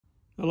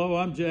Hello,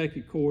 I'm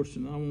Jackie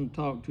Corson. I want to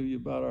talk to you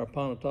about our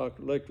Pontotoc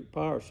Electric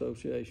Power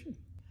Association.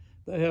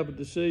 They have a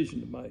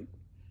decision to make,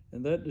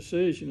 and that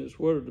decision is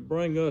whether to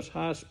bring us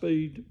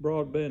high-speed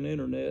broadband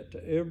internet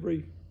to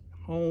every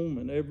home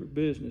and every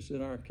business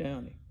in our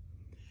county.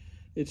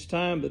 It's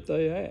time that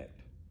they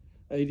act.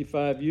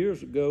 85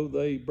 years ago,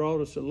 they brought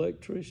us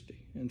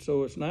electricity, and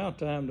so it's now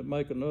time to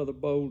make another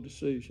bold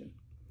decision.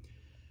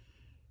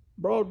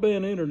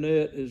 Broadband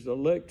internet is the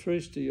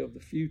electricity of the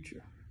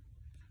future.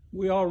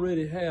 We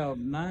already have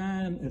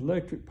 9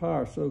 electric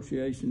power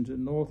associations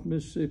in North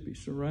Mississippi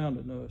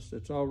surrounding us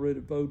that's already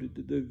voted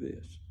to do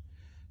this.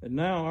 And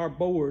now our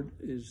board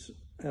is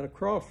at a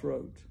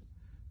crossroads.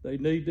 They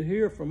need to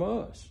hear from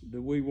us.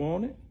 Do we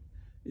want it?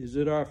 Is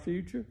it our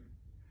future?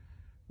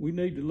 We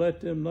need to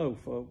let them know,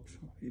 folks.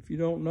 If you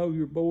don't know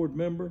your board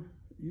member,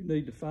 you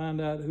need to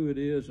find out who it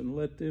is and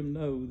let them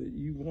know that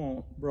you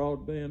want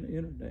broadband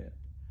internet.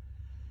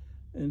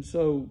 And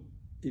so,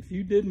 if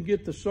you didn't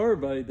get the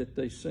survey that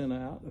they sent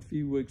out a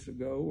few weeks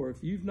ago, or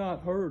if you've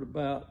not heard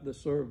about the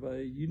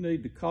survey, you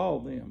need to call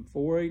them,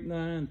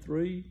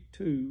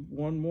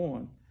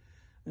 489-3211,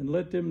 and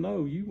let them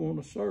know you want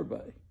a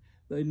survey.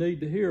 They need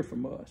to hear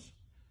from us.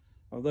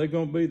 Are they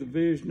going to be the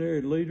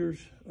visionary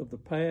leaders of the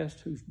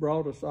past who's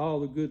brought us all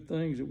the good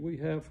things that we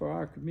have for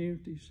our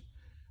communities?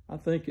 I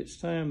think it's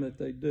time that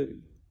they do.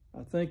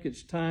 I think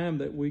it's time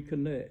that we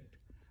connect.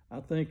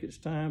 I think it's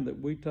time that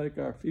we take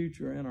our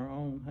future in our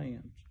own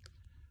hands.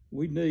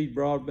 We need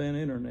broadband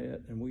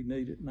internet, and we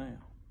need it now.